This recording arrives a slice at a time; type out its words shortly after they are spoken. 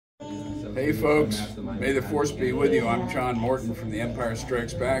Hey folks, may the force be with you. I'm John Morton from The Empire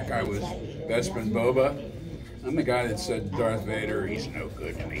Strikes Back. I was Bespin Boba. I'm the guy that said Darth Vader, he's no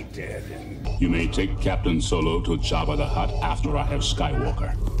good and he's dead. You may take Captain Solo to Jabba the Hutt after I have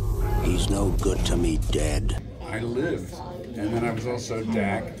Skywalker. He's no good to me dead. I lived. And then I was also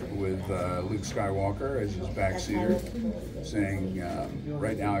Dak with Luke Skywalker as his backseater, saying,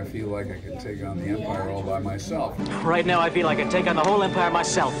 right now I feel like I can take on the Empire all by myself. Right now I feel like I can take on the whole Empire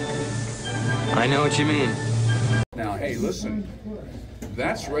myself. I know what you mean. Now, hey, listen,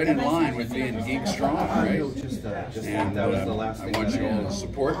 that's right in line with being Geek Strong, right? And I want you all to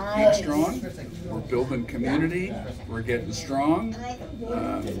support Geek Strong. We're building community. We're getting strong.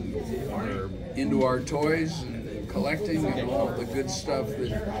 We're into our toys and collecting and all the good stuff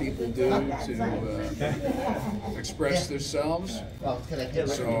that people do to express themselves. So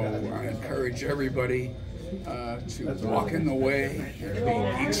I encourage everybody to walk in the way and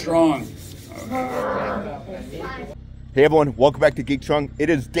be Geek Strong. Hey everyone, welcome back to Geek Strong. It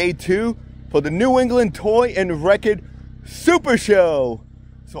is day 2 for the New England Toy and Record Super Show.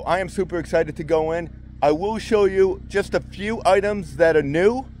 So I am super excited to go in. I will show you just a few items that are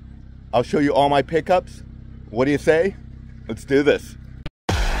new. I'll show you all my pickups. What do you say? Let's do this.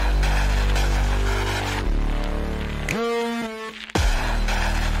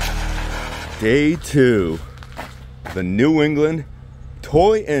 Day 2, the New England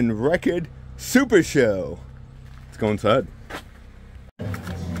Toy and Record Super Show. Let's go inside.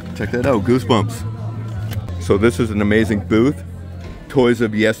 Check that out, goosebumps. So this is an amazing booth, toys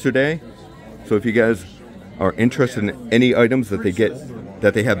of yesterday. So if you guys are interested in any items that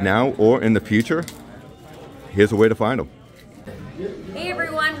they have now or in the future, here's a way to find them. Hey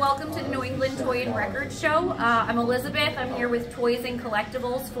everyone, welcome to the New England Toy and Record Show. I'm Elizabeth. I'm here with Toys and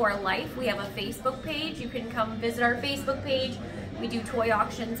Collectibles for Life. We have a Facebook page. You can come visit our Facebook page. We do toy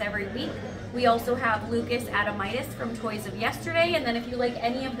auctions every week. We also have Lucas Adamitis from Toys of Yesterday. And then if you like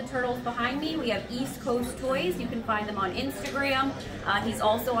any of the turtles behind me, we have East Coast Toys. You can find them on Instagram. He's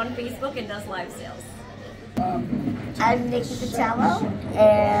also on Facebook and does live sales. I'm Niki Botelho,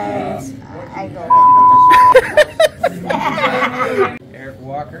 and I go with the Eric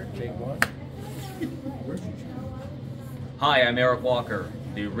Walker, take one. Hi, I'm Eric Walker,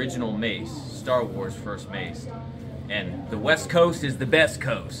 the original Mace, Star Wars First Mace. And the West Coast is the best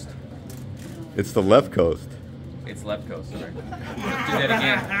coast. It's the left coast. It's left coast, sorry. Do that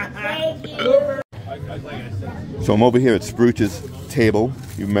again. Thank you. So I'm over here at Spruch's table.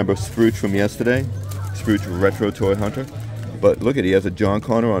 You remember Spruch from yesterday? Spruch Retro Toy Hunter. But look at, he has a John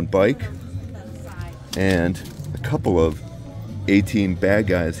Connor on bike and a couple of A-Team bad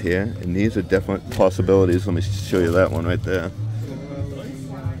guys here, and these are definite possibilities. Let me show you that one right there.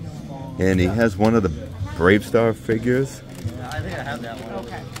 And he has one of the Brave Star figures. I think I have that one.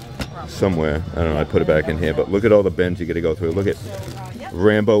 Okay. Somewhere. I don't know, I put it back in here, but look at all the bins you gotta go through. Look at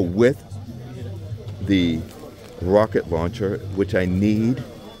Rambo with the rocket launcher, which I need.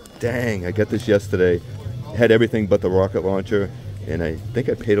 Dang, I got this yesterday. Had everything but the rocket launcher, and I think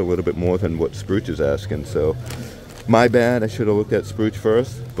I paid a little bit more than what Spruch is asking, so my bad. I should have looked at Spruch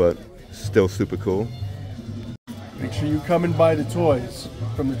first, but still super cool. Make sure you come and buy the toys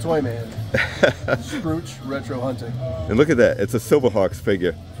from the Toy Man. Spruch Retro Hunting. And look at that, it's a Silverhawks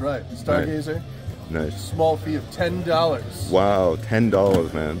figure. That's right, Stargazer. Nice. Small fee of $10. Wow,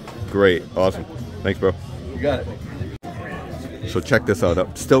 $10, man. Great, awesome. Thanks, bro. You got it. So check this out.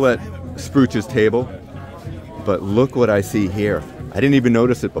 I'm still at Spruch's table, but look what I see here. I didn't even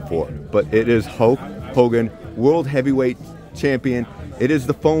notice it before, but it is Hulk Hogan, World Heavyweight Champion. It is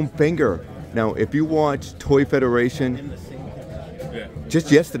the foam finger. Now, if you watch Toy Federation,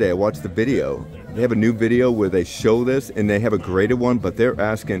 just yesterday I watched the video. They have a new video where they show this, and they have a graded one, but they're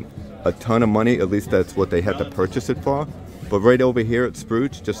asking a ton of money. At least that's what they had to purchase it for. But right over here at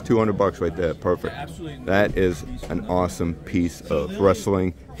Spruch, just 200 bucks right there. Perfect. That is an awesome piece of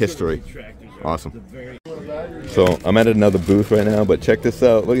wrestling history. Awesome. So I'm at another booth right now, but check this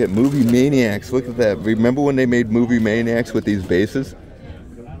out. Look at Movie Maniacs. Look at that. Remember when they made Movie Maniacs with these bases?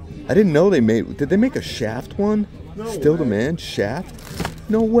 I didn't know they made. Did they make a Shaft one? Still the Man? Shaft?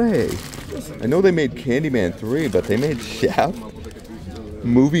 No way. I know they made Candyman 3, but they made Shaft?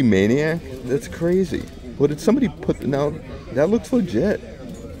 Movie Maniac? That's crazy. What did somebody put? Now that looks legit.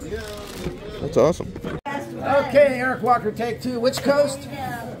 That's awesome. Okay, Eric Walker, take 2. Which coast?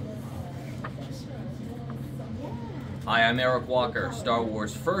 Hi, I'm Eric Walker, Star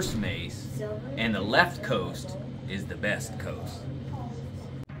Wars First Mace, and the left coast is the best coast.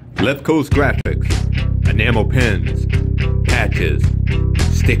 Left Coast Graphics, enamel pens, patches,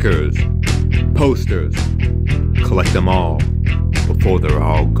 stickers, posters. Collect them all before they're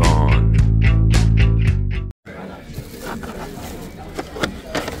all gone.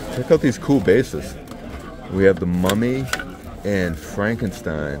 Check out these cool bases. We have the Mummy and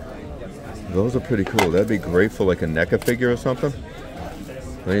Frankenstein. Those are pretty cool. That'd be great for like a NECA figure or something.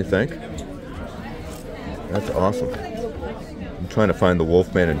 What do you think? That's awesome. I'm trying to find the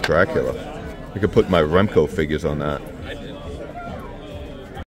Wolfman and Dracula. I could put my Remco figures on that.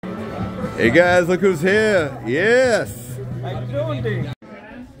 Hey guys, look who's here. Yes. How you doing, Dean?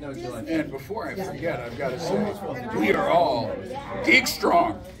 And before I forget, I've got to say, we are all geek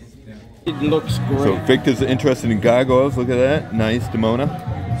strong. It looks great. So Victor's interested in gargoyles. Look at that. Nice, Demona.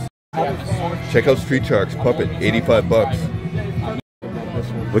 Check out Street Sharks Puppet, 85 bucks.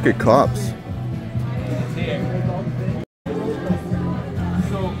 Look at Cops.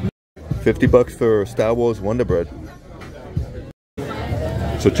 50 bucks for Star Wars Wonder Bread.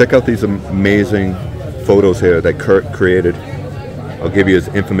 So check out these amazing photos here that Kurt created. I'll give you his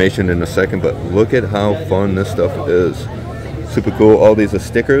information in a second, but look at how fun this stuff is. Super cool. All these are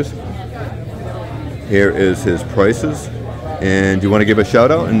stickers. Here is his prices. And you want to give a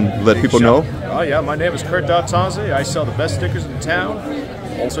shout out and let people know? Oh yeah, my name is Kurt Tozzi. I sell the best stickers in town.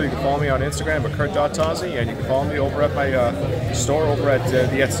 Also, you can follow me on Instagram at Kurt Tozzi, and you can follow me over at my store over at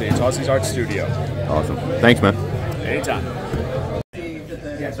the Etsy, Tozzi's Art Studio. Awesome. Thanks, man. Anytime.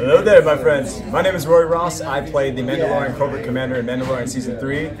 Hello there, my friends. My name is Rory Ross. I played the Mandalorian Covert Commander in Mandalorian Season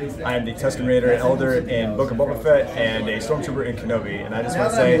 3. I am the Tusken Raider Elder in Book of Boba Fett and a Stormtrooper in Kenobi. And I just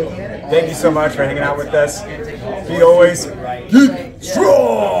want to say thank you so much for hanging out with us. Be always geek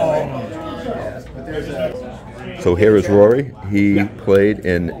strong! So here is Rory. He played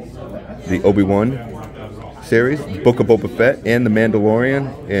in the Obi-Wan series, Book of Boba Fett, and the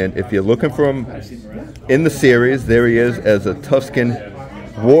Mandalorian. And if you're looking for him in the series, there he is as a Tusken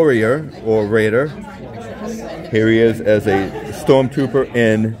warrior or raider. Here he is as a stormtrooper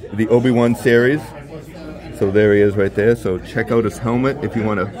in the Obi-Wan series. So there he is right there. So check out his helmet if you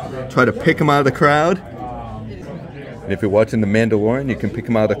want to try to pick him out of the crowd. And if you're watching The Mandalorian, you can pick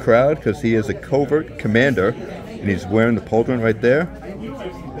him out of the crowd because he is a covert commander and he's wearing the pauldron right there.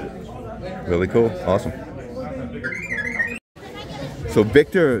 Really cool. Awesome. So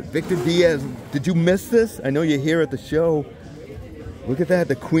Victor Diaz, did you miss this? I know you're here at the show. Look at that,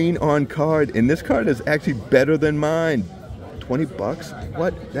 the Queen on card. And this card is actually better than mine. 20 bucks?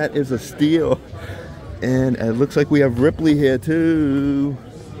 What? That is a steal. And it looks like we have Ripley here too.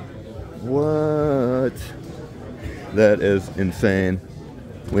 What? That is insane.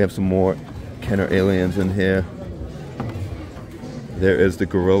 We have some more Kenner aliens in here. There is the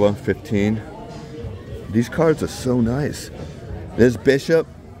Gorilla 15. These cards are so nice. There's Bishop.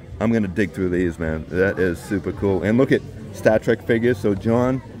 I'm gonna dig through these, man. That is super cool. And look at Star Trek figures. So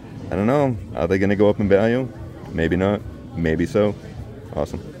John, I don't know, are they gonna go up in value? Maybe not, maybe so.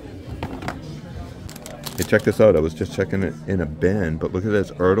 Awesome. Hey, check this out. I was just checking it in a bin, but look at this,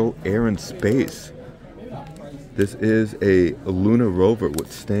 Ertl Air and Space. This is a lunar rover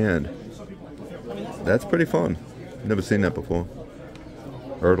with stand. That's pretty fun. Never seen that before.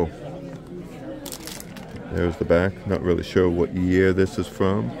 Ertl. There's the back. Not really sure what year this is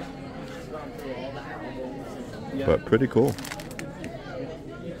from, but pretty cool.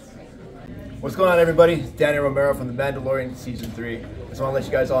 What's going on, everybody? It's Danny Romero from The Mandalorian Season 3. I just want to let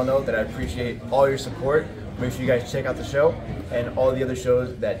you guys all know that I appreciate all your support. Make sure you guys check out the show and all the other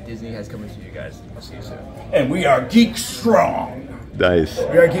shows that Disney has coming to you guys. I'll see you soon. And we are geek strong. Nice.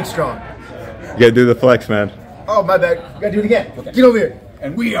 We are geek strong. You gotta do the flex, man. Oh, my bad. You gotta do it again. Get over here.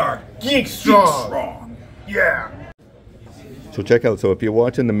 And we are geek strong. Geek strong. Yeah. So check out, so if you're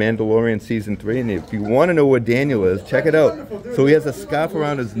watching The Mandalorian Season 3, and if you want to know where Daniel is, check it out. So he has a scarf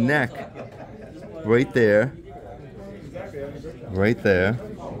around his neck. Right there. Right there.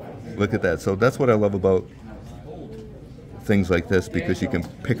 Look at that. So that's what I love about things like this, because you can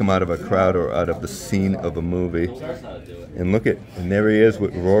pick them out of a crowd or out of the scene of a movie. And look at, and there he is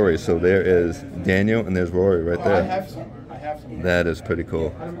with Rory. So there is Daniel and there's Rory right there. That is pretty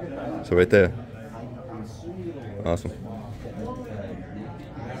cool. So right there. Awesome.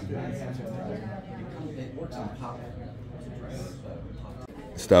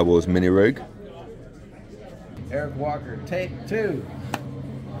 Star Wars mini rig. Eric Walker, take 2.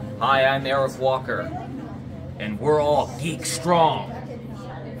 Hi, I'm Eric Walker, and we're all geek strong.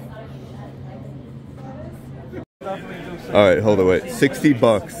 All right, hold on, wait. 60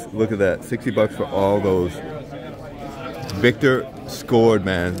 bucks. Look at that. 60 bucks for all those. Victor scored,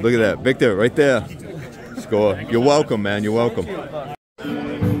 man. Look at that. Victor, right there. Score. You're welcome, man. You're welcome.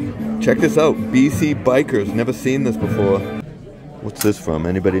 Check this out. BC Bikers. Never seen this before. What's this from?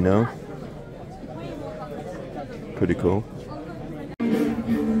 Anybody know? Pretty cool.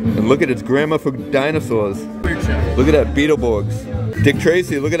 And look at its grammar for dinosaurs. Look at that, Beetleborgs. Dick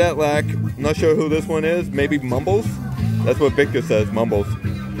Tracy, look at that lack. I'm not sure who this one is. Maybe Mumbles? That's what Victor says, Mumbles.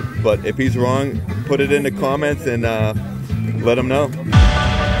 But if he's wrong, put it in the comments and let him know.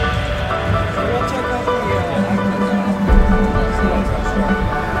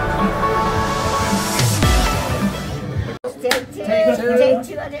 Take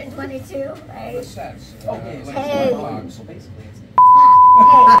 222, right?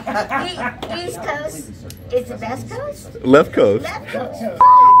 Hey, East Coast is the best coast? Left coast. Left coast. Fuck!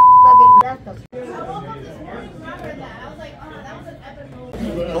 Left coast.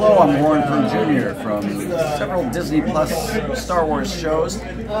 Hello, I'm Morton Jr. from several Disney Plus Star Wars shows,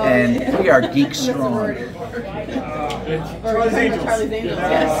 and we are Geek Strong.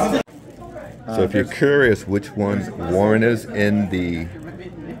 Yes. So if you're curious which one Warren is in the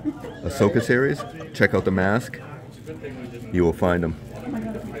Ahsoka series, check out the mask. You will find him.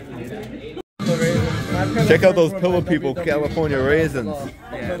 Check out those Pillow People California raisins.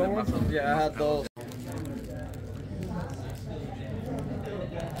 Yeah, I had those.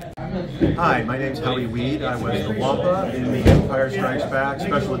 Hi, my name's Howie Weed. I was the Wampa in the Empire Strikes Back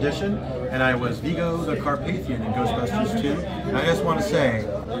Special Edition, and I was Vigo the Carpathian in Ghostbusters 2. And I just want to say,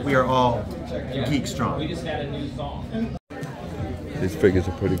 we are all geek strong. These figures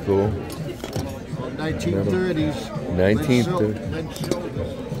are pretty cool. 1930s.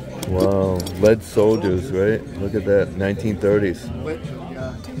 1930s. Wow, lead soldiers, right? Look at that, 1930s.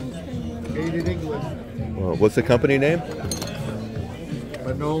 Made in England. Wow, what's the company name?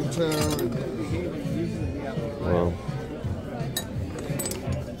 Wow.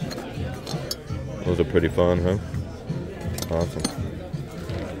 Those are pretty fun, huh? Awesome.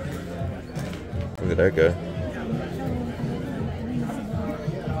 Look at that guy.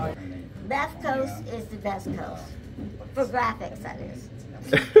 Left coast is the best coast. For graphics, that is.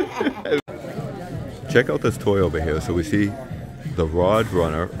 Check out this toy over here. So we see the Rod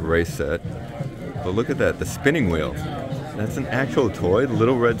Runner race set. But look at that, the spinning wheel. That's an actual toy, the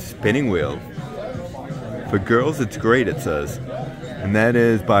little red spinning wheel. For girls, it's great, it says. And that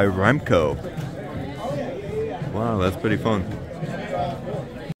is by Remco. Wow, that's pretty fun.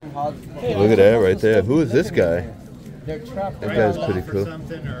 Look at that right there. Who is this guy? That guy's pretty cool.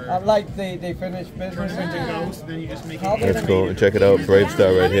 Like they finished business and That's cool. And check it out, Brave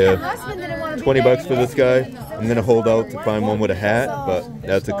Star right here. 20 bucks for this guy. I'm gonna hold out to find one with a hat, but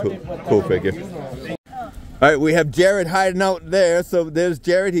that's a cool figure. All right, we have Jared hiding out there. So there's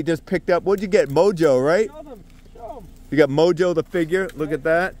Jared. He just picked up. What'd you get? Mojo, right? You got Mojo the figure. Look at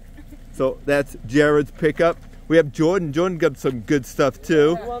that. So that's Jared's pickup. We have Jordan. Jordan got some good stuff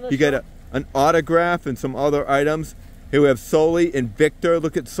too. You got an autograph and some other items. Here we have Sully and Victor.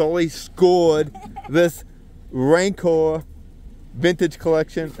 Look at Sully scored this Rancor vintage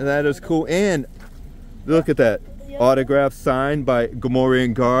collection, and that is cool. And look at that. Autograph signed by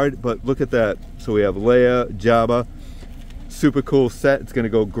Gamorrean Guard, but look at that. So we have Leia, Jabba, super cool set. It's gonna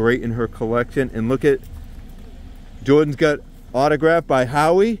go great in her collection. And look at, Jordan's got autograph by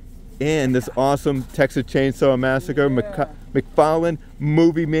Howie and this awesome Texas Chainsaw Massacre, McFarlane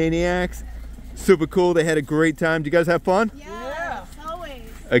Movie Maniacs. Super cool, they had a great time. Did you guys have fun? Yeah, always.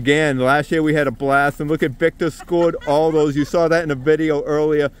 Again, last year we had a blast, and look at Victor scored all those. You saw that in a video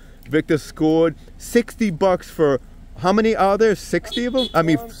earlier. Victor scored 60 bucks for, how many are there? 60 of them? I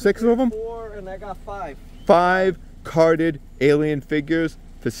mean, 6 of them? 4, and I got 5. 5 carded alien figures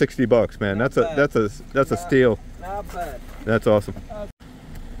for 60 bucks, man. That's a steal. Not bad. That's awesome.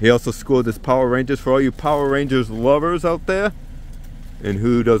 He also scored this Power Rangers for all you Power Rangers lovers out there. And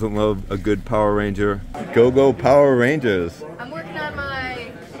who doesn't love a good Power Ranger? Go Power Rangers. I'm working on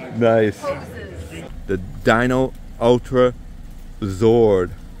my nice poses. The Dino Ultra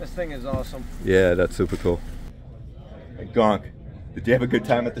Zord. This thing is awesome. Yeah, that's super cool. Hey, Gonk, did you have a good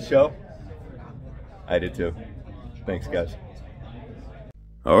time at the show? I did too. Thanks, guys.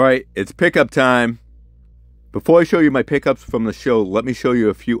 All right, it's pickup time. Before I show you my pickups from the show, let me show you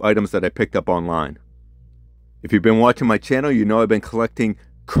a few items that I picked up online. If you've been watching my channel, you know I've been collecting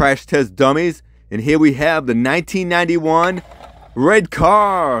crash test dummies. And here we have the 1991 red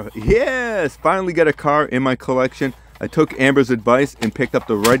car. Yes, finally got a car in my collection. I took Amber's advice and picked up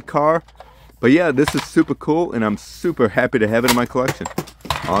the red car. But yeah, this is super cool, and I'm super happy to have it in my collection.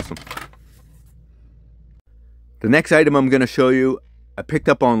 Awesome. The next item I'm going to show you, I picked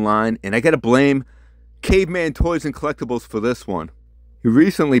up online, and I got to blame Caveman Toys and Collectibles for this one. He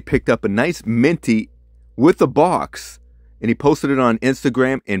recently picked up a nice minty with a box, and he posted it on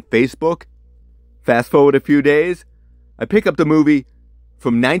Instagram and Facebook. Fast forward a few days, I pick up the movie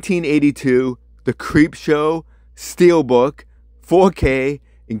from 1982, The Creep Show, Steelbook, 4K,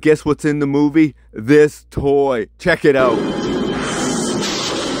 and guess what's in the movie? This toy. Check it out.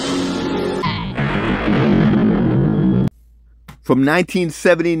 From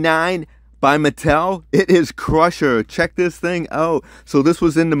 1979 by Mattel, it is Crusher. Check this thing out. So this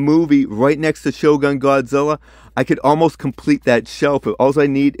was in the movie right next to Shogun Godzilla. I could almost complete that shelf. All I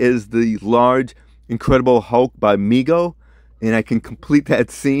need is the large Incredible Hulk by Mego, and I can complete that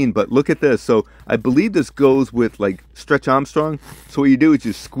scene. But look at this. So I believe this goes with like Stretch Armstrong. So what you do is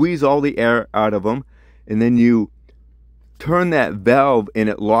you squeeze all the air out of them, and then you turn that valve and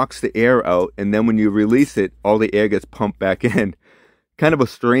it locks the air out, and then when you release it, all the air gets pumped back in. Kind of a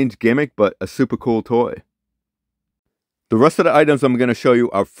strange gimmick, but a super cool toy. The rest of the items I'm going to show you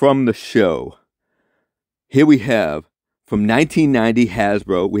are from the show. Here we have, from 1990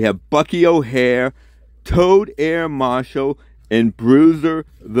 Hasbro, we have Bucky O'Hare, Toad Air Marshall, and Bruiser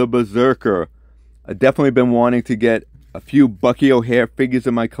the Berserker. I've definitely been wanting to get a few Bucky O'Hare figures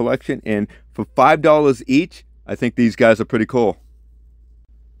in my collection, and for $5 each, I think these guys are pretty cool.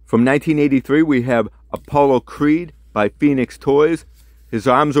 From 1983, we have Apollo Creed by Phoenix Toys. His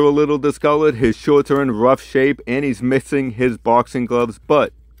arms are a little discolored, his shorts are in rough shape, and he's missing his boxing gloves,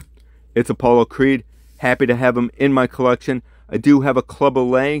 but it's Apollo Creed. Happy to have him in my collection. I do have a Clubber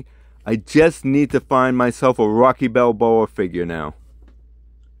Lang. I just need to find myself a Rocky Balboa figure now.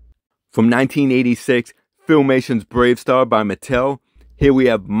 From 1986, Filmation's Brave Star by Mattel. Here we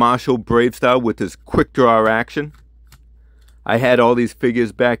have Marshall Bravestar with his quick draw action. I had all these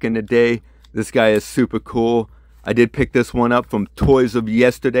figures back in the day. This guy is super cool. I did pick this one up from Toys of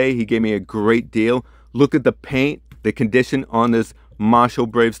Yesterday. He gave me a great deal. Look at the paint. The condition on this Marshall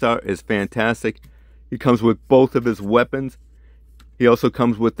Bravestar is fantastic. He comes with both of his weapons. He also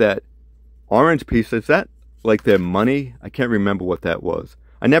comes with that orange piece. Is that like their money? I can't remember what that was.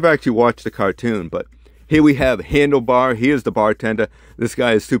 I never actually watched the cartoon, but here we have Handlebar. He is the bartender. This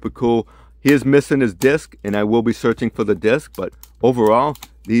guy is super cool. He is missing his disc, and I will be searching for the disc, but overall,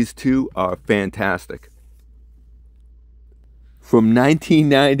 these two are fantastic. From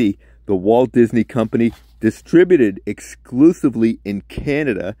 1990, the Walt Disney Company distributed exclusively in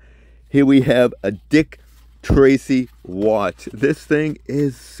Canada. Here we have a Dick Tracy watch. This thing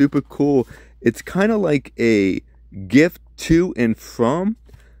is super cool. It's kind of like a gift to and from.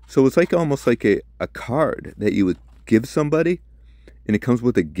 So it's like almost like a card that you would give somebody, and it comes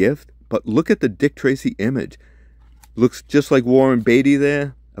with a gift. But look at the Dick Tracy image. Looks just like Warren Beatty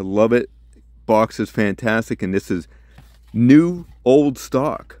there. I love it. Box is fantastic, and this is new old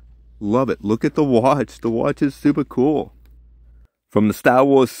stock. Love it. Look at the watch. The watch is super cool. From the Star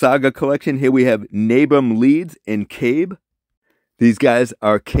Wars Saga collection, here we have Nabram Leeds and Cabe. These guys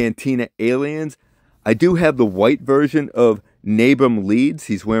are Cantina aliens. I do have the white version of Nabram Leeds.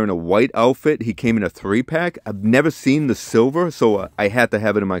 He's wearing a white outfit. He came in a 3-pack. I've never seen the silver, so I had to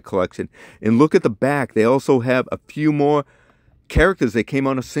have it in my collection. And look at the back. They also have a few more characters that came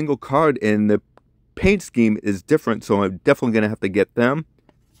on a single card, and the paint scheme is different, so I'm definitely going to have to get them.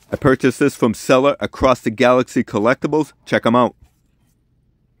 I purchased this from seller Across the Galaxy Collectibles. Check them out.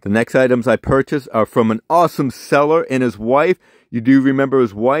 The next items I purchased are from an awesome seller and his wife. You do remember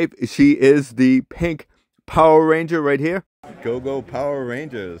his wife? She is the pink Power Ranger right here. Go, go, Power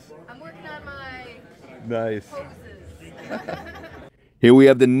Rangers. I'm working on my nice poses. Here we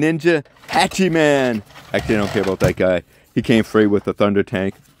have the Ninja Hachiman. Actually, I don't care about that guy. He came free with the Thunder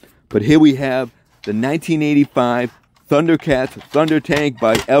Tank. But here we have the 1985 Thundercats Thunder Tank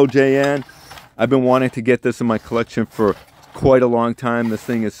by LJN. I've been wanting to get this in my collection for quite a long time. This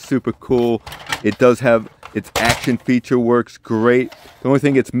thing is super cool. It does have its action feature, works great. The only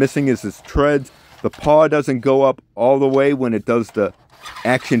thing it's missing is its treads. The paw doesn't go up all the way when it does the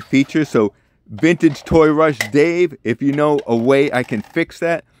action feature. So Vintage Toy Rush Dave, if you know a way I can fix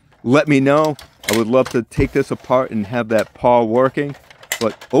that, let me know. I would love to take this apart and have that paw working.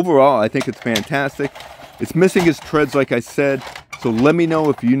 But overall, I think it's fantastic. It's missing its treads, like I said. So let me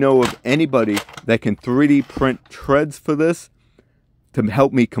know if you know of anybody that can 3D print treads for this to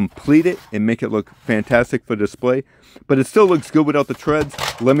help me complete it and make it look fantastic for display. But it still looks good without the treads.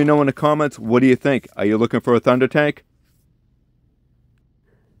 Let me know in the comments, what do you think? Are you looking for a Thunder Tank?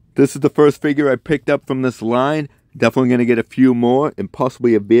 This is the first figure I picked up from this line. Definitely going to get a few more and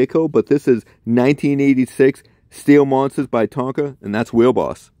possibly a vehicle. But this is 1986 Steel Monsters by Tonka, and that's Wheel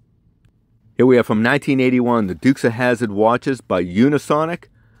Boss. Here we have from 1981, the Dukes of Hazzard watches by Unisonic.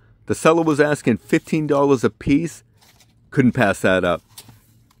 The seller was asking $15 a piece. Couldn't pass that up.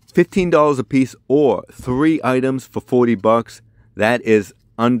 $15 a piece or 3 items for 40 bucks. That is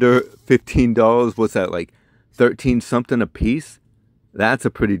under $15. What's that, like 13 something a piece? That's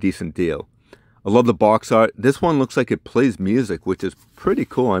a pretty decent deal. I love the box art. This one looks like it plays music, which is pretty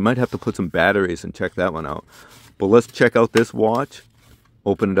cool. I might have to put some batteries and check that one out. But let's check out this watch.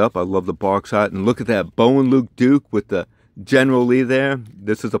 Open it up. I love the box art. And look at that Bo and Luke Duke with the General Lee there.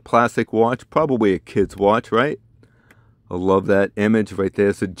 This is a plastic watch, probably a kid's watch, right? I love that image right there.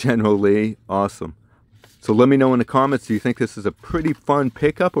 It's a General Lee. Awesome. So let me know in the comments, do you think this is a pretty fun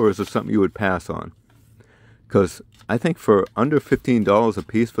pickup, or is it something you would pass on? Because I think for under $15 a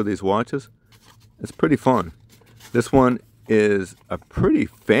piece for these watches, it's pretty fun. This one is a pretty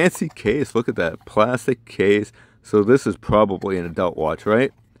fancy case. Look at that plastic case. So this is probably an adult watch,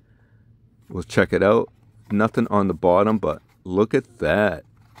 right? We'll check it out. Nothing on the bottom, but look at that.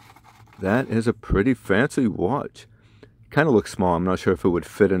 That is a pretty fancy watch. Kind of looks small. I'm not sure if it would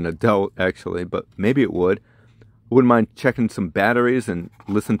fit an adult actually, but maybe it would. I wouldn't mind checking some batteries and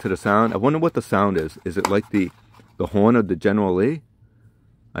listen to the sound. I wonder what the sound is. Is it like the horn of the General Lee?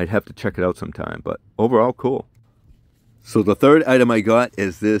 I'd have to check it out sometime, but overall cool. So the third item I got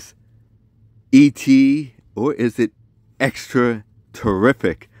is this ET, or is it Extra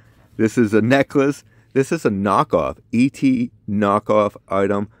Terrific? This is a necklace. This is a knockoff, ET knockoff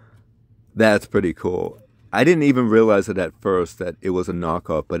item. That's pretty cool. I didn't even realize it at first that it was a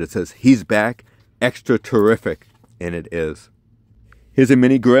knockoff, but it says, "He's back, extra terrific," and it is. Here's a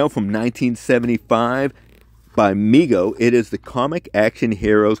mini grail from 1975 by Mego. It is the comic action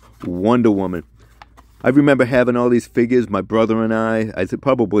heroes Wonder Woman. I remember having all these figures, my brother and I said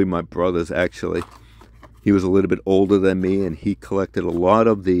probably my brother's actually. He was a little bit older than me, and he collected a lot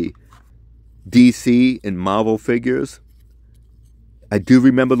of the DC and Marvel figures. I do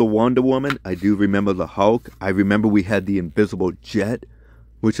remember the Wonder Woman. I do remember the Hulk. I remember we had the Invisible Jet,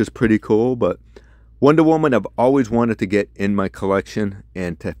 which is pretty cool. But Wonder Woman I've always wanted to get in my collection.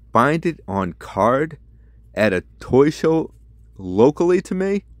 And to find it on card at a toy show locally to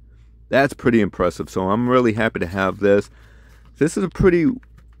me, that's pretty impressive. So I'm really happy to have this. This is a pretty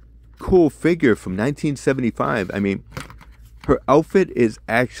cool figure from 1975. I mean, her outfit is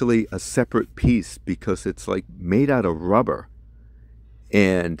actually a separate piece because it's like made out of rubber.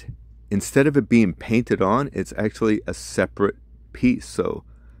 And instead of it being painted on, it's actually a separate piece. So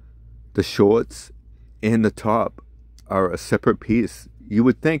the shorts and the top are a separate piece. You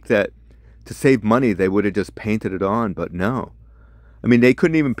would think that to save money, they would have just painted it on, but no. I mean, they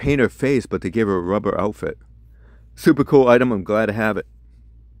couldn't even paint her face, but they gave her a rubber outfit. Super cool item. I'm glad to have it.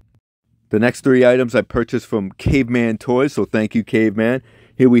 The next three items I purchased from Caveman Toys, so thank you, Caveman.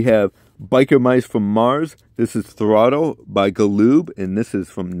 Here we have Biker Mice from Mars. This is Throttle by Galoob, and this is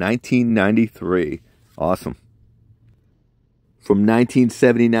from 1993. Awesome. From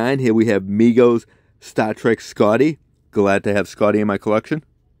 1979, here we have Mego's Star Trek Scotty. Glad to have Scotty in my collection.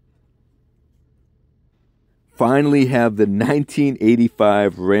 Finally have the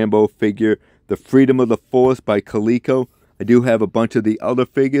 1985 Rambo figure, The Freedom of the Force by Coleco. I do have a bunch of the other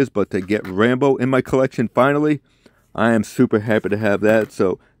figures, but to get Rambo in my collection finally, I am super happy to have that.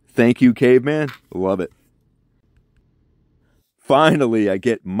 So thank you, Caveman. Love it. Finally, I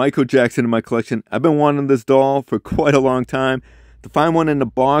get Michael Jackson in my collection. I've been wanting this doll for quite a long time. To find one in the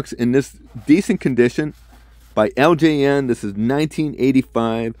box in this decent condition by LJN. This is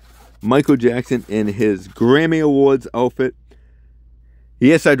 1985. Michael Jackson in his Grammy Awards outfit.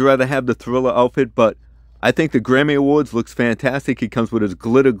 Yes, I'd rather have the Thriller outfit, but I think the Grammy Awards looks fantastic. He comes with his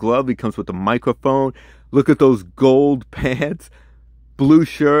glitter glove. He comes with the microphone. Look at those gold pants. Blue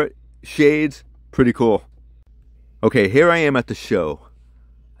shirt. Shades. Pretty cool. Okay, here I am at the show.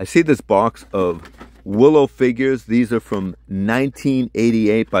 I see this box of Willow figures. These are from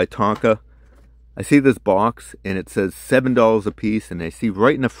 1988 by Tonka. I see this box and it says $7 a piece, and I see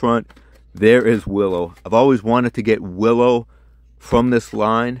right in the front there is Willow. I've always wanted to get Willow from this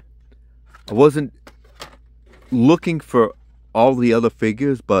line. I wasn't looking for all the other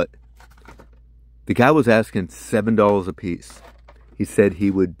figures, but the guy was asking $7 a piece. He said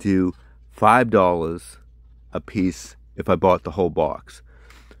he would do $5 a piece if I bought the whole box.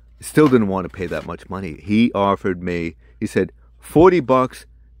 I still didn't want to pay that much money. He offered me, he said, $40,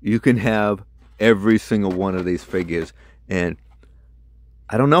 you can have every single one of these figures. And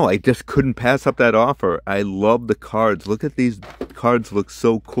I don't know, I just couldn't pass up that offer. I love the cards. Look at these cards, look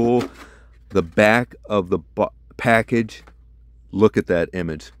so cool. The back of the package, look at that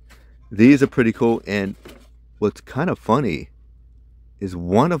image. These are pretty cool, and what's kind of funny is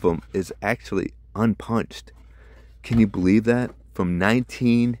one of them is actually unpunched. Can you believe that? From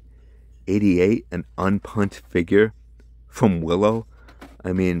 1988, an unpunched figure from Willow.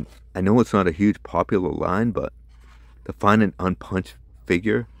 I mean, I know it's not a huge popular line, but to find an unpunched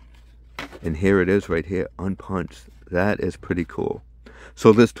figure, and here it is right here, unpunched. That is pretty cool.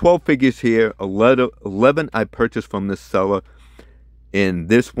 So there's 12 figures here. 11 I purchased from this seller. And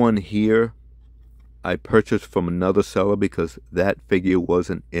this one here, I purchased from another seller because that figure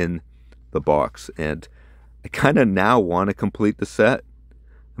wasn't in the box. And I kind of now want to complete the set.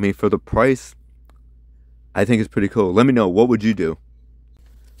 I mean, for the price, I think it's pretty cool. Let me know, what would you do?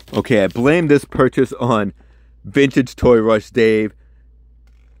 Okay, I blame this purchase on Vintage Toy Rush Dave.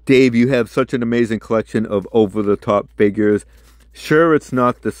 Dave, you have such an amazing collection of over-the-top figures. Sure, it's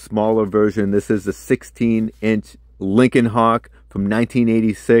not the smaller version. This is the 16-inch Lincoln Hawk from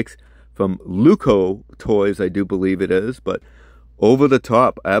 1986 from Luco Toys, I do believe it is. But over the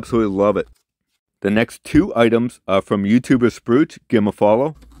top, I absolutely love it. The next two items are from YouTuber Proulx. Give him a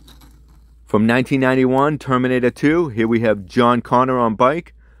follow. From 1991, Terminator 2. Here we have John Connor on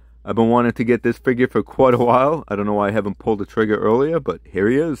bike. I've been wanting to get this figure for quite a while. I don't know why I haven't pulled the trigger earlier, but here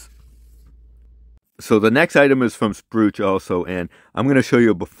he is. So the next item is from Proulx also, and I'm going to show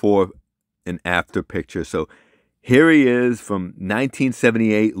you a before and after picture. So here he is from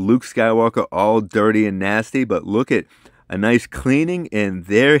 1978, Luke Skywalker, all dirty and nasty, but look at a nice cleaning, and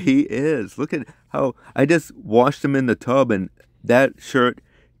there he is. Look at how I just washed him in the tub, and that shirt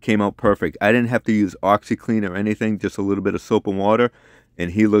came out perfect. I didn't have to use OxyClean or anything, just a little bit of soap and water,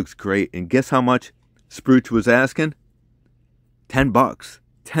 and he looks great. And guess how much Proulx was asking? $10.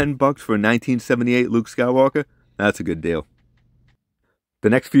 $10 for a 1978 Luke Skywalker? That's a good deal. The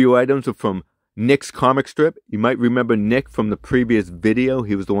next few items are from Nick's comic strip. You might remember Nick from the previous video.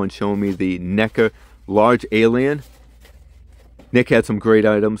 He was the one showing me the NECA large alien. Nick had some great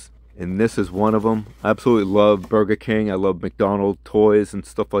items, and this is one of them. I absolutely love Burger King. I love McDonald's toys and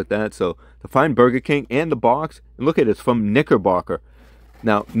stuff like that. So to find Burger King and the box, and look at it, it's from Knickerbocker.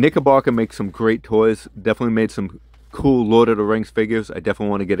 Now, Knickerbocker makes some great toys. Definitely made some cool Lord of the Rings figures. I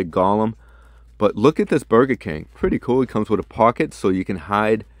definitely want to get a Gollum. But look at this Burger King. Pretty cool. He comes with a pocket so you can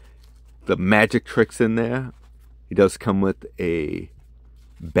hide the magic tricks in there. He does come with a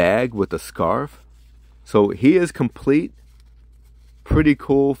bag with a scarf. So he is complete. Pretty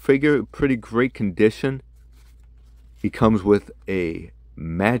cool figure. Pretty great condition. He comes with a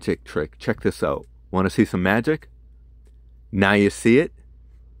magic trick. Check this out. Want to see some magic? Now you see it.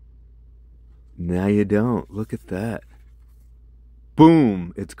 Now you don't. Look at that.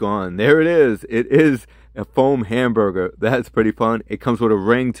 Boom. It's gone. There it is. It is a foam hamburger. That's pretty fun. It comes with a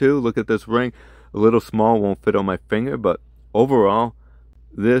ring too. Look at this ring. A little small. Won't fit on my finger. But overall,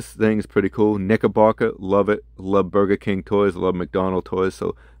 this thing is pretty cool. Knickerbocker. Love it. Love Burger King toys. Love McDonald's toys.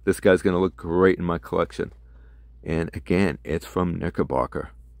 So this guy's going to look great in my collection. And again, it's from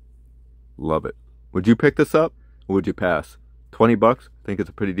Knickerbocker. Love it. Would you pick this up? Or would you pass? $20? I think it's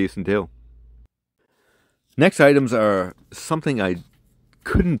a pretty decent deal. Next items are something I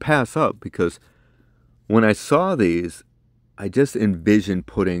couldn't pass up because when I saw these, I just envisioned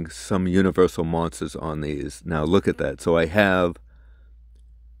putting some Universal monsters on these. Now look at that. So I have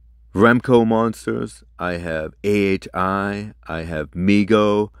Remco monsters, I have AHI, I have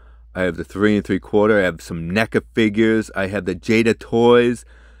Mego, I have the 3 3/4, I have some NECA figures, I have the Jada toys.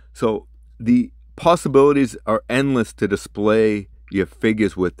 So the possibilities are endless to display your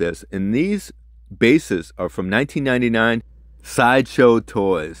figures with this. And these bases are from 1999 Sideshow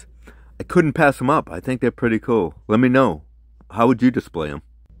Toys. I couldn't pass them up. I think they're pretty cool. Let me know. How would you display them?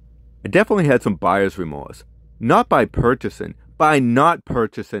 I definitely had some buyer's remorse. Not by purchasing, by not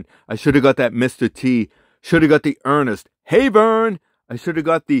purchasing. I should have got that Mr. T. Should have got the Ernest. Hey, Vern! I should have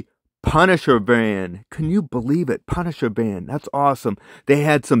got the Punisher van. Can you believe it? Punisher van. That's awesome. They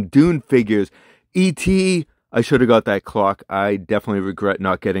had some Dune figures. E.T. I should have got that clock. I definitely regret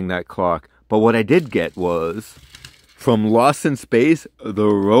not getting that clock. But what I did get was, from Lost in Space, the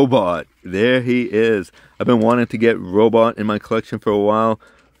robot. There he is. I've been wanting to get robot in my collection for a while.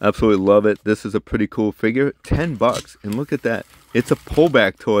 Absolutely love it. This is a pretty cool figure. $10. And look at that. It's a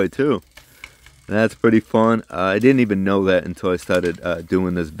pullback toy too. That's pretty fun. I didn't even know that until I started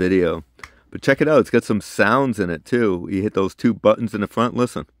doing this video. But check it out. It's got some sounds in it too. You hit those two buttons in the front.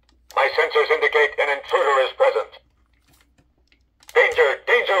 Listen. My sensors indicate an intruder is present. Danger,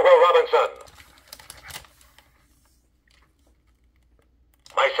 danger, Will Robinson.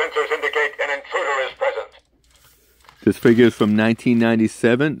 My sensors indicate an intruder is present. This figure is from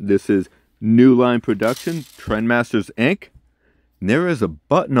 1997. This is New Line Production, Trendmasters Inc. And there is a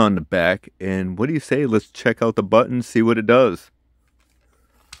button on the back. And what do you say? Let's check out the button, see what it does.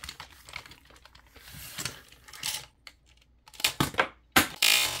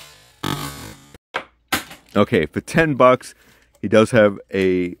 Okay, for $10, he does have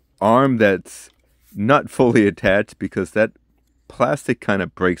a arm that's not fully attached because that plastic kind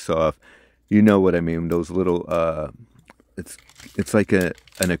of breaks off. You know what I mean? Those little, it's like an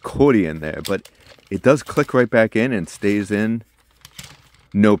accordion there, but it does click right back in and stays in,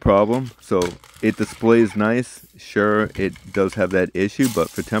 no problem. So it displays nice. Sure, it does have that issue, but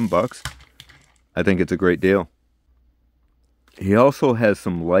for $10, I think it's a great deal. He also has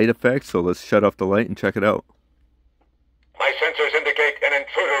some light effects, so let's shut off the light and check it out. My sensors indicate an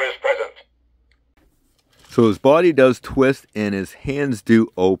intruder is present. So his body does twist and his hands do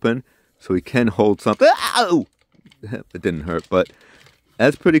open, so he can hold something. Ow! It didn't hurt, but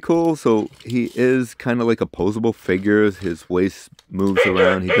that's pretty cool. So he is kind of like a posable figure. His waist moves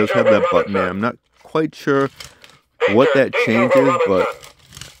around. He does have that button there. I'm not quite sure what that changes, but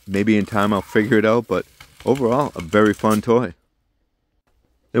maybe in time I'll figure it out. But overall, a very fun toy.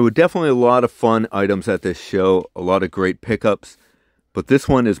 There were definitely a lot of fun items at this show, a lot of great pickups, but this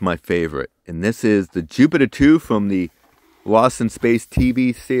one is my favorite. And this is the Jupiter 2 from the Lost in Space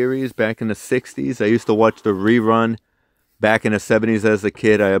TV series back in the 60s. I used to watch the rerun back in the 70s as a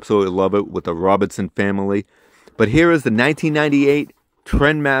kid. I absolutely love it with the Robinson family. But here is the 1998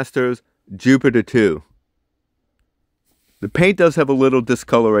 Trendmasters Jupiter 2. The paint does have a little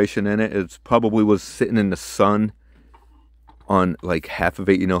discoloration in it. It probably was sitting in the sun on like half of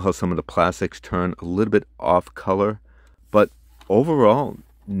it. You know how some of the plastics turn a little bit off color. But overall,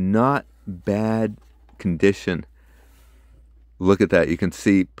 not bad condition. Look at that. You can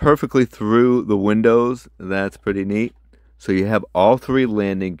see perfectly through the windows. That's pretty neat. So you have all three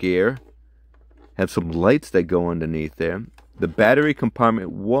landing gear. Have some lights that go underneath there. The battery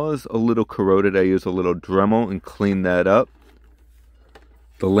compartment was a little corroded. I used a little Dremel and cleaned that up.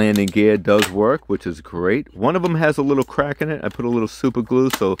 The landing gear does work, which is great. One of them has a little crack in it. I put a little super glue,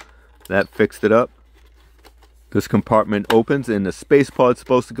 so that fixed it up. This compartment opens and the space pod's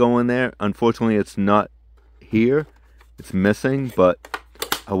supposed to go in there. Unfortunately, it's not here. It's missing, but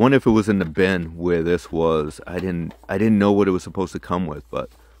I wonder if it was in the bin where this was. I didn't know what it was supposed to come with, but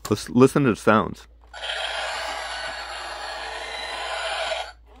let's listen to the sounds.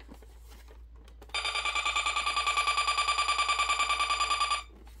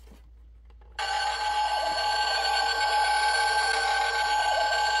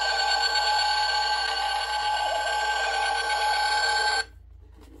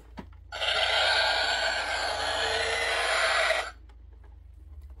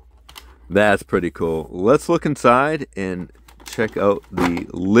 That's pretty cool. Let's look inside and check out the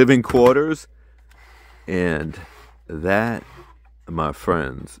living quarters. And that, my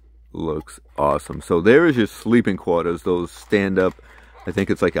friends, looks awesome. So there is your sleeping quarters. Those stand up, I think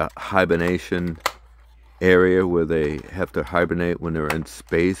it's like a hibernation area where they have to hibernate when they're in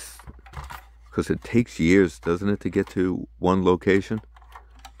space. Because it takes years, doesn't it, to get to one location?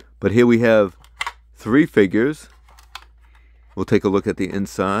 But here we have 3 figures. We'll take a look at the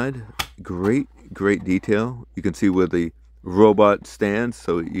inside. Great detail. You can see where the robot stands,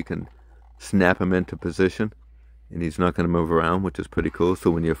 so you can snap him into position. And he's not going to move around, which is pretty cool.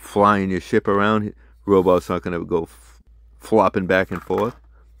 So when you're flying your ship around, robot's not going to go flopping back and forth.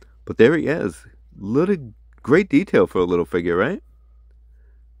 But there he is. Great detail for a little figure, right?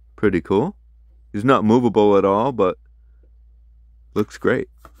 Pretty cool. He's not movable at all, but looks great.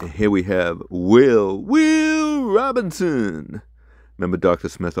 And here we have Will Robinson. Remember Dr.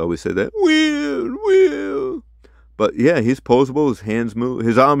 Smith always said that? Will. But yeah, he's posable. His hands move.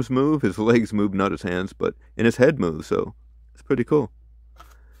 His arms move. His legs move. Not his hands, but and his head moves. So it's pretty cool.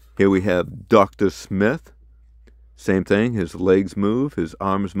 Here we have Dr. Smith. Same thing. His legs move. His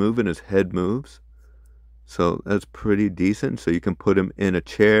arms move. And his head moves. So that's pretty decent. So you can put him in a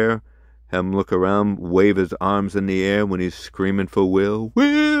chair. Have him look around. Wave his arms in the air when he's screaming for Will.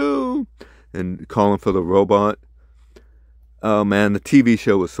 And calling for the robot. Oh man, the TV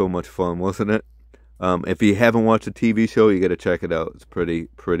show was so much fun, wasn't it? If you haven't watched the TV show, you got to check it out. It's pretty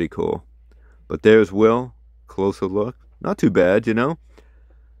cool. But there's Will. Closer look. Not too bad, you know.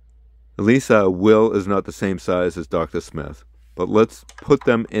 At least Will is not the same size as Dr. Smith. But let's put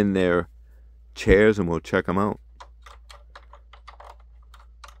them in their chairs and we'll check them out.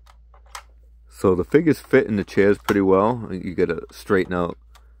 So the figures fit in the chairs pretty well. You got to straighten out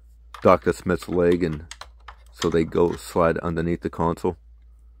Dr. Smith's leg and so they go slide underneath the console.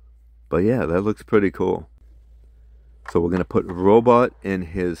 But yeah, that looks pretty cool. So we're going to put robot in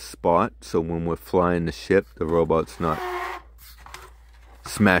his spot. So when we're flying the ship, the robot's not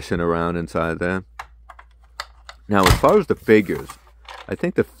smashing around inside there. Now, as far as the figures, I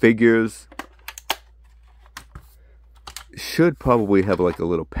think the figures should probably have like a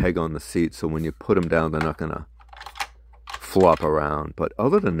little peg on the seat. So when you put them down, they're not going to flop around. But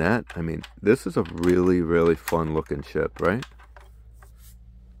other than that, I mean, this is a really fun looking ship, right?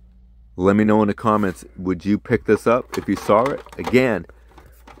 Let me know in the comments, would you pick this up if you saw it? Again,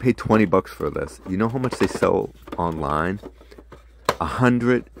 I paid 20 bucks for this. You know how much they sell online?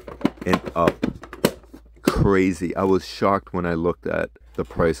 100 and up. Crazy. I was shocked when I looked at the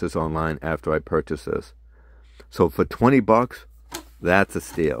prices online after I purchase this. So for 20 bucks, that's a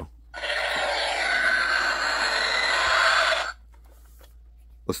steal.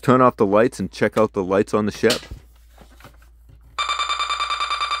 Let's turn off the lights and check out the lights on the ship.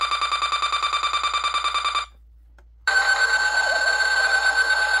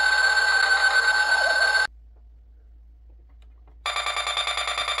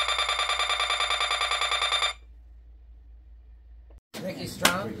 Niki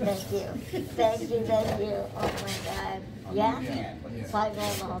Strong? Thank you. Thank you, thank you. Oh my God. Yeah? So I've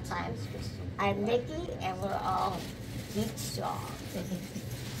known the whole time. I'm Niki, and we're all geek strong.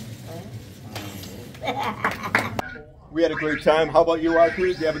 We had a great time. How about you, R2?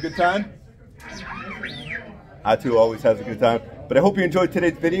 Did you have a good time? R2 always has a good time. But I hope you enjoyed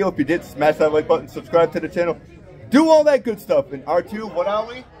today's video. If you did, smash that like button, subscribe to the channel. Do all that good stuff. And R2, what are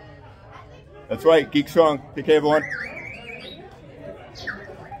we? That's right, Geek Strong. Take care, everyone.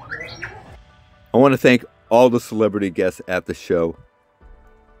 I want to thank all the celebrity guests at the show.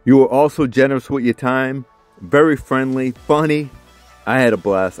 You were all so generous with your time. Very friendly, funny. I had a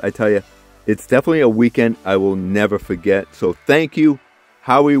blast. I tell you, it's definitely a weekend I will never forget. So thank you,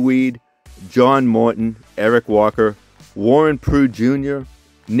 Howie Weed, John Morton, Eric Walker, Warren Proulx Jr.,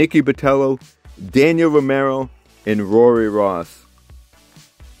 Niki Botelho, Daniel Romero, and Rory Ross.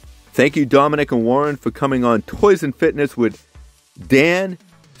 Thank you, Dominic and Warren, for coming on Toys and Fitness with Dan,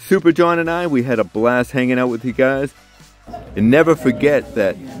 Super John, and I. We had a blast hanging out with you guys. And never forget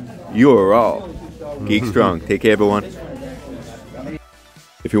that you are all Geek Strong. Take care, everyone.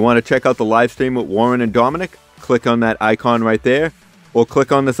 If you want to check out the live stream with Warren and Dominic, click on that icon right there, or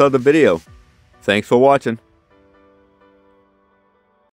click on this other video. Thanks for watching.